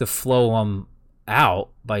take the phloem out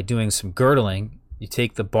by doing some girdling, you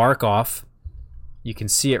take the bark off, you can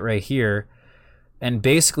see it right here, and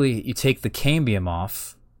basically you take the cambium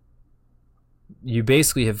off, you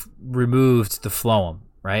basically have removed the phloem,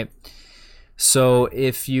 right? So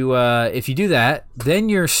if you do that, then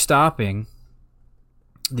you're stopping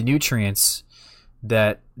the nutrients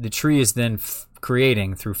that the tree is then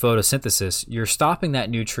creating through photosynthesis. You're stopping that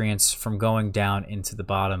nutrients from going down into the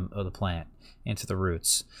bottom of the plant, into the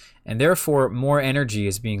roots. And therefore, more energy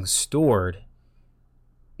is being stored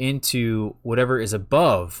into whatever is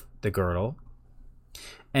above the girdle.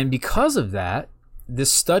 And because of that,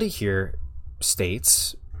 this study here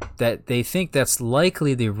states that they think that's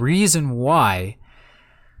likely the reason why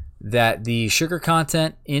that the sugar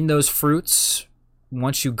content in those fruits,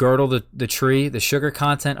 once you girdle the tree, the sugar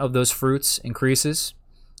content of those fruits increases,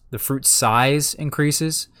 the fruit size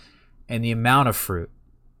increases, and the amount of fruit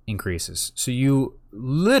increases. So you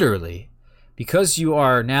literally, because you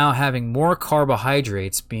are now having more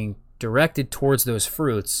carbohydrates being directed towards those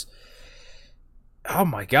fruits, oh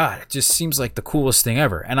my God, it just seems like the coolest thing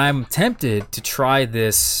ever. And I'm tempted to try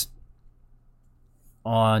this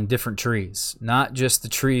on different trees, not just the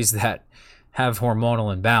trees that have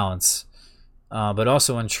hormonal imbalance, but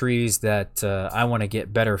also on trees that I want to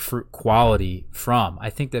get better fruit quality from.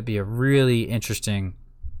 I think that'd be a really interesting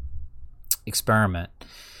experiment.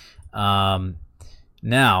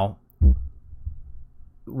 Now,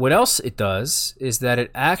 what else it does is that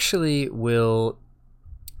it actually will,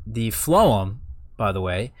 the phloem, by the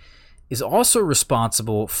way, is also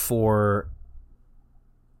responsible for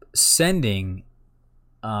sending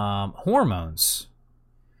hormones.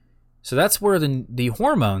 So that's where the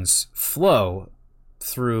hormones flow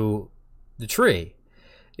through the tree,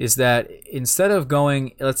 is that instead of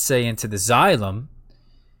going, let's say, into the xylem,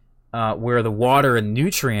 where the water and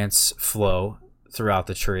nutrients flow throughout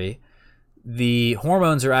the tree, the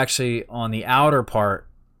hormones are actually on the outer part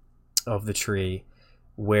of the tree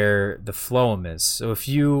where the phloem is. So if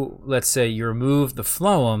you, let's say, you remove the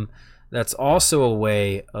phloem, that's also a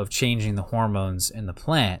way of changing the hormones in the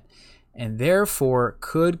plant, and therefore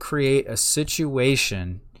could create a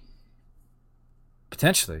situation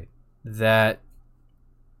potentially that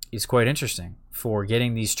is quite interesting for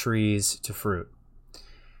getting these trees to fruit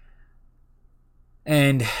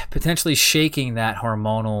and potentially shaking that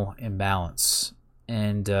hormonal imbalance.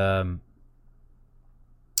 And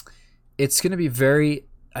it's going to be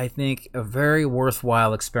I think, a very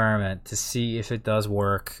worthwhile experiment to see if it does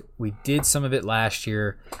work. We did some of it last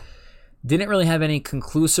year. Didn't really have any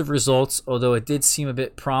conclusive results, although it did seem a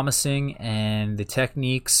bit promising, and the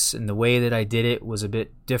techniques and the way that I did it was a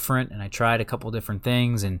bit different, and I tried a couple different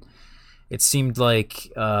things, and it seemed like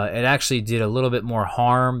it actually did a little bit more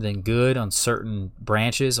harm than good on certain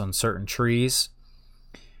branches, on certain trees.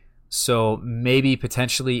 So maybe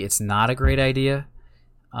potentially it's not a great idea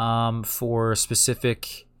for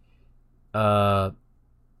specific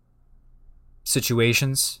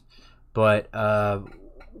situations, but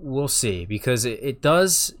we'll see, because it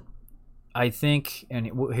does, I think, and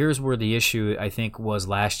here's where the issue I think was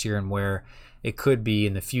last year and where it could be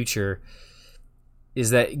in the future,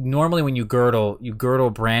 is that normally when you girdle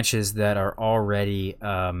branches that are already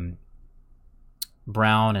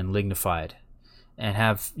brown and lignified and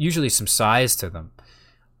have usually some size to them.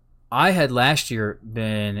 I had last year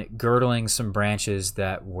been girdling some branches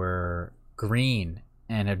that were green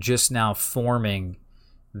and are just now forming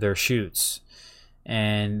their shoots.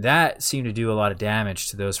 and that seemed to do a lot of damage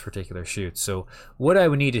to those particular shoots. So what I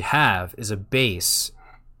would need to have is a base,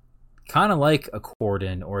 kind of like a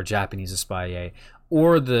cordon or a Japanese espalier,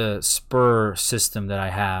 or the spur system that I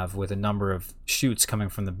have with a number of shoots coming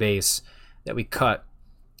from the base that we cut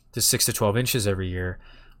to 6 to 12 inches every year.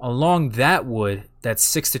 Along that wood that's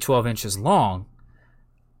 6 to 12 inches long,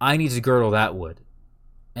 I need to girdle that wood.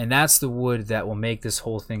 And that's the wood that will make this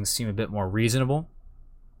whole thing seem a bit more reasonable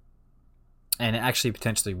and actually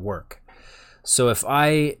potentially work. So if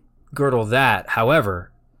I girdle that,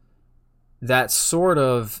 however, that sort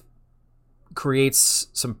of creates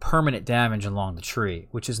some permanent damage along the tree,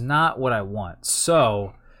 which is not what I want.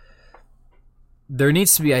 So there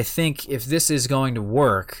needs to be, I think, if this is going to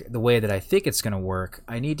work the way that I think it's going to work,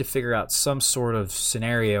 I need to figure out some sort of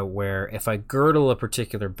scenario where if I girdle a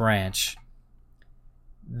particular branch,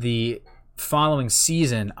 the following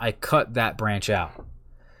season I cut that branch out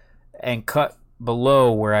and cut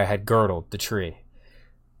below where I had girdled the tree.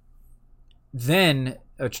 Then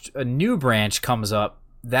a new branch comes up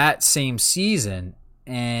that same season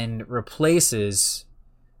and replaces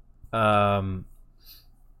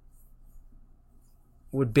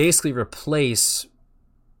would basically replace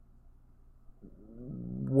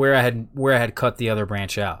where I had cut the other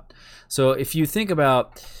branch out. So if you think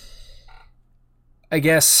about, I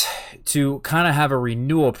guess, to kind of have a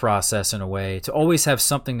renewal process in a way, to always have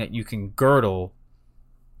something that you can girdle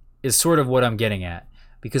is sort of what I'm getting at.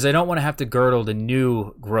 Because I don't want to have to girdle the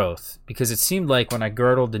new growth. Because it seemed like when I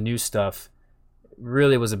girdled the new stuff, it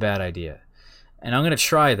really was a bad idea. And I'm going to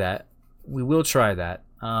try that. We will try that.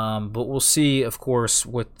 But we'll see, of course,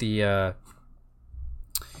 what the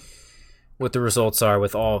results are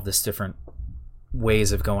with all of this different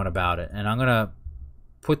ways of going about it. And I'm going to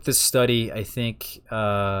put this study, I think,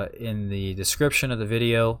 in the description of the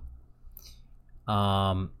video.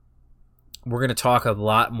 We're going to talk a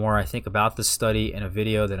lot more, I think, about this study in a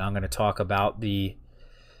video that I'm going to talk about the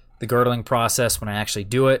girdling process when I actually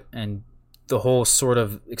do it, and the whole sort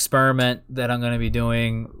of experiment that I'm going to be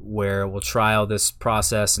doing where we'll trial this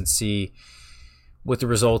process and see what the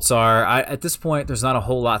results are. At this point, there's not a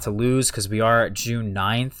whole lot to lose because we are at June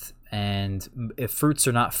 9th, and if fruits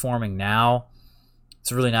are not forming now,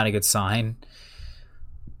 it's really not a good sign.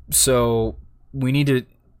 So we need to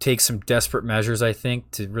take some desperate measures, I think,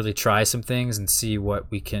 to really try some things and see what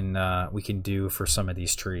we can do for some of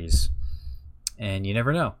these trees. And you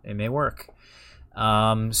never know, it may work.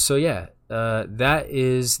 So yeah, that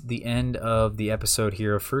is the end of the episode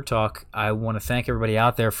here of Fruit Talk. I want to thank everybody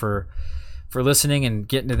out there for listening and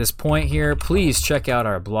getting to this point here. Please check out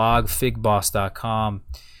our blog, figboss.com.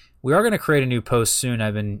 We are going to create a new post soon.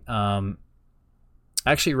 I've been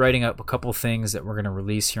actually writing up a couple things that we're going to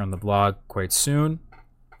release here on the blog quite soon.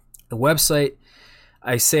 The website,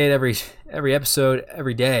 I say it every episode,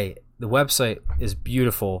 every day. The website is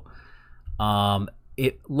beautiful.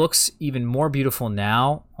 It looks even more beautiful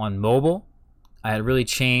now on mobile. I had really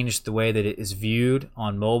changed the way that it is viewed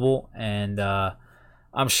on mobile, and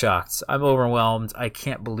I'm shocked. I'm overwhelmed. I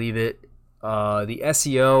can't believe it. The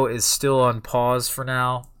SEO is still on pause for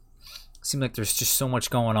now. Seems like there's just so much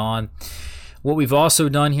going on. What we've also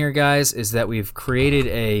done here, guys, is that we've created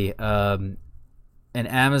an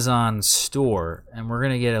Amazon store, and we're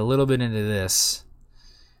going to get a little bit into this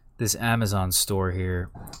Amazon store here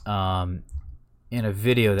in a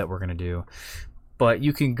video that we're going to do. But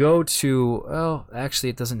you can go to, well, actually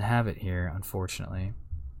it doesn't have it here, unfortunately.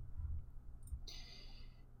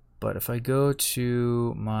 But if I go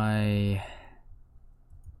to my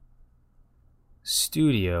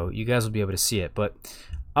studio, you guys will be able to see it. But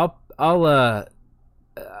I'll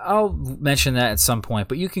mention that at some point,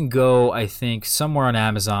 but you can go, I think, somewhere on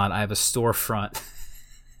Amazon. I have a storefront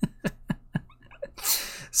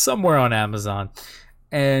somewhere on Amazon,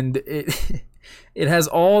 and it has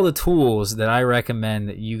all the tools that I recommend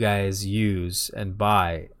that you guys use and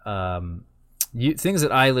buy, things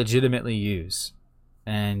that I legitimately use,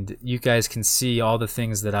 and you guys can see all the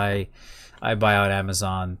things that I buy on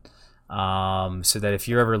Amazon. So that if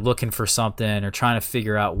you're ever looking for something or trying to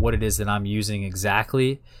figure out what it is that I'm using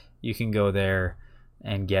exactly, you can go there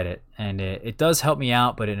and get it. And it does help me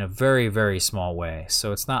out, but in a very, very small way.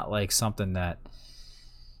 So it's not like something that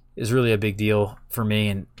is really a big deal for me,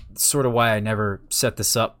 and it's sort of why I never set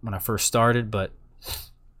this up when I first started. But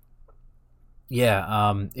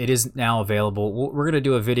yeah, it is now available. We're going to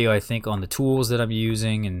do a video, I think, on the tools that I'm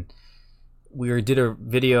using, and we did a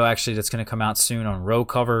video actually that's going to come out soon on row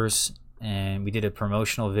covers, and we did a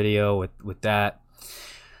promotional video with that.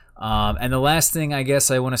 And the last thing I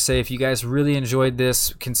guess I want to say, if you guys really enjoyed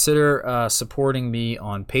this, consider supporting me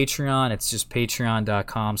on Patreon. It's just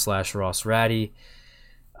patreon.com/RossRatty.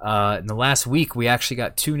 In the last week, we actually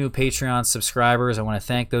got 2 new Patreon subscribers. I want to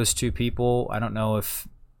thank those 2 people. I don't know if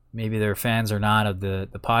maybe they're fans or not of the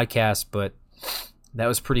podcast, but that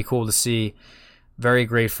was pretty cool to see. Very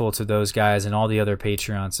grateful to those guys and all the other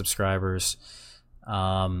Patreon subscribers.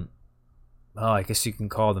 I guess you can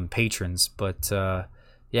call them patrons, but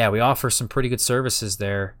yeah, we offer some pretty good services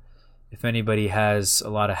there. If anybody has a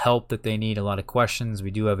lot of help that they need, a lot of questions, we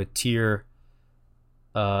do have a tier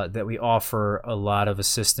that we offer a lot of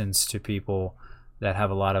assistance to people that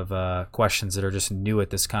have a lot of questions that are just new at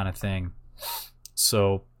this kind of thing.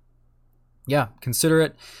 So yeah, consider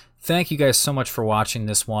it. Thank you guys so much for watching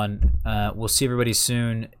this one. We'll see everybody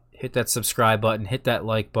soon. Hit that subscribe button, hit that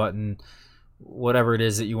like button, whatever it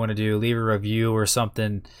is that you want to do. Leave a review or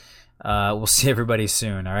something. We'll see everybody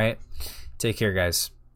soon, all right? Take care, guys.